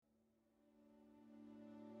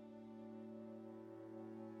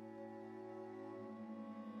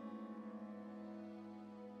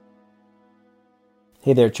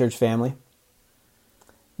Hey there, church family.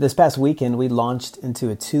 This past weekend, we launched into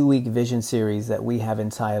a 2-week vision series that we have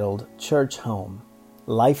entitled Church Home,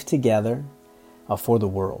 Life Together for the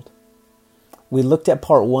World. We looked at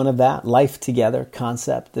part 1 of that, Life Together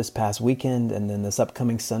concept, this past weekend, and then this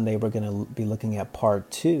upcoming Sunday, we're going to be looking at part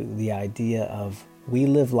 2, the idea of we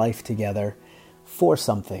live life together for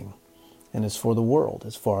something. And it's for the world,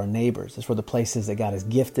 it's for our neighbors, it's for the places that God has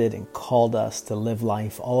gifted and called us to live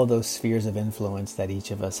life, all of those spheres of influence that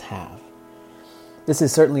each of us have. This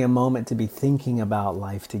is certainly a moment to be thinking about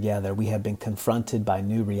life together. We have been confronted by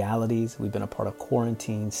new realities. We've been a part of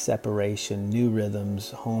quarantine, separation, new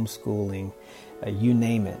rhythms, homeschooling, you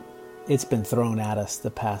name it. It's been thrown at us the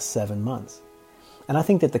past 7 months. And I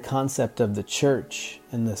think that the concept of the church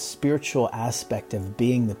and the spiritual aspect of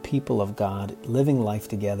being the people of God, living life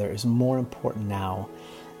together, is more important now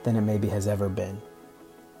than it maybe has ever been.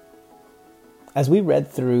 As we read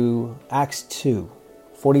through Acts 2,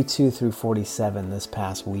 42 through 47 this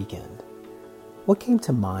past weekend, what came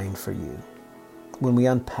to mind for you when we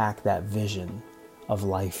unpack that vision of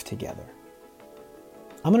life together?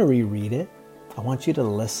 I'm going to reread it. I want you to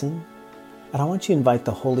listen. And I want you to invite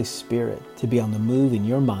the Holy Spirit to be on the move in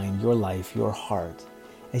your mind, your life, your heart,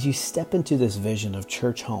 as you step into this vision of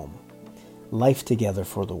church home, life together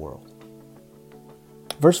for the world.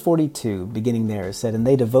 Verse 42, beginning there, it said, "And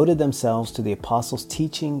they devoted themselves to the apostles'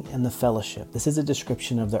 teaching and the fellowship." This is a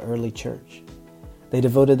description of the early church. "They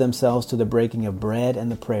devoted themselves to the breaking of bread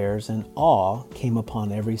and the prayers, and awe came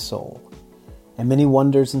upon every soul. And many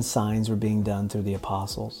wonders and signs were being done through the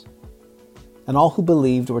apostles. And all who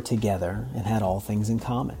believed were together and had all things in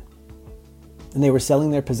common. And they were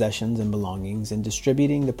selling their possessions and belongings and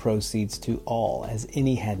distributing the proceeds to all as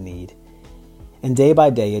any had need. And day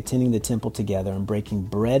by day, attending the temple together and breaking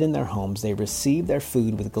bread in their homes, they received their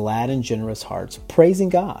food with glad and generous hearts, praising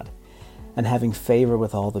God and having favor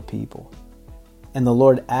with all the people. And the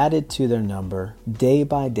Lord added to their number day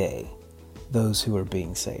by day those who were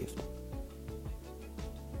being saved."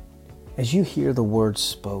 As you hear the words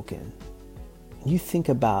spoken, you think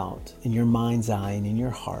about, in your mind's eye and in your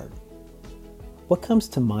heart, what comes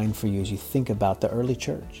to mind for you as you think about the early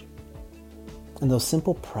church and those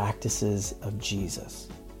simple practices of Jesus?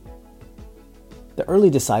 The early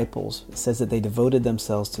disciples, it says that they devoted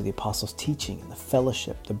themselves to the apostles' teaching and the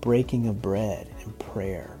fellowship, the breaking of bread and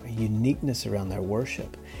prayer, a uniqueness around their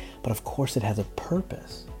worship. But of course it has a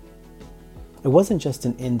purpose. It wasn't just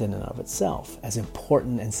an end in and of itself, as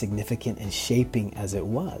important and significant and shaping as it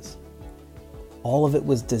was. All of it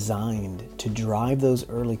was designed to drive those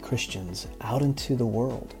early Christians out into the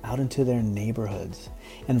world, out into their neighborhoods.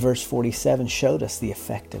 And verse 47 showed us the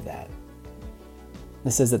effect of that. It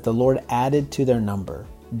says that the Lord added to their number,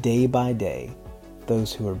 day by day,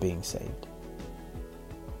 those who are being saved.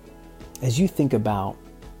 As you think about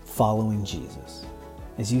following Jesus,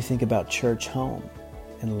 as you think about church home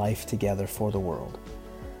and life together for the world,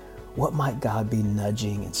 what might God be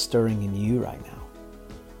nudging and stirring in you right now?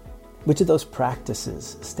 Which of those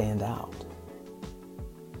practices stand out?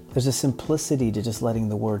 There's a simplicity to just letting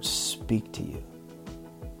the words speak to you.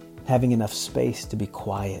 Having enough space to be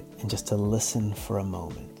quiet and just to listen for a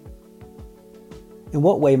moment. In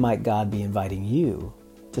what way might God be inviting you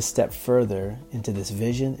to step further into this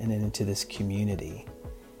vision and into this community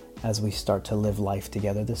as we start to live life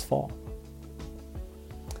together this fall?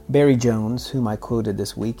 Barry Jones, whom I quoted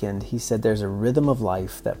this weekend, he said there's a rhythm of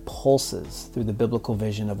life that pulses through the biblical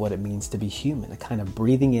vision of what it means to be human, a kind of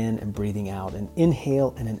breathing in and breathing out, an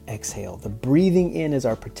inhale and an exhale. The breathing in is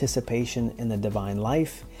our participation in the divine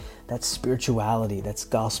life. That's spirituality, that's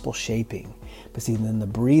gospel shaping. But see, then the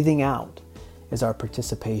breathing out is our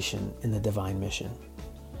participation in the divine mission.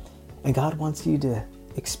 And God wants you to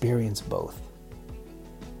experience both.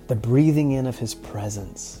 The breathing in of His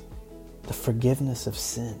presence, the forgiveness of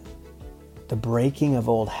sin, the breaking of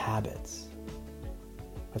old habits,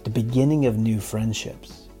 at the beginning of new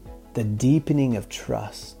friendships, the deepening of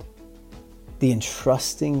trust, the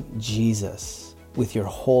entrusting Jesus with your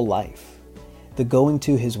whole life, the going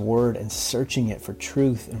to His Word and searching it for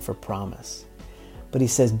truth and for promise. But He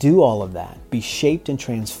says, do all of that, be shaped and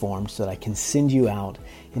transformed so that I can send you out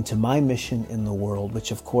into my mission in the world,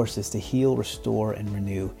 which of course is to heal, restore, and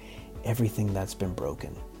renew everything that's been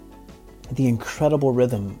broken. The incredible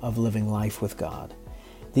rhythm of living life with God,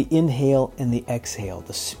 the inhale and the exhale,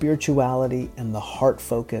 the spirituality and the heart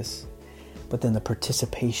focus, but then the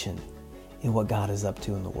participation in what God is up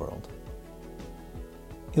to in the world.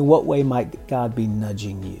 In what way might God be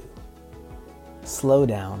nudging you? Slow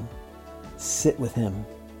down, sit with Him,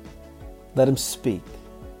 let Him speak.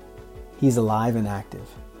 He's alive and active,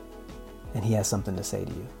 and He has something to say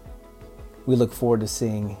to you. We look forward to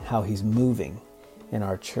seeing how He's moving in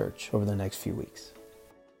our church over the next few weeks.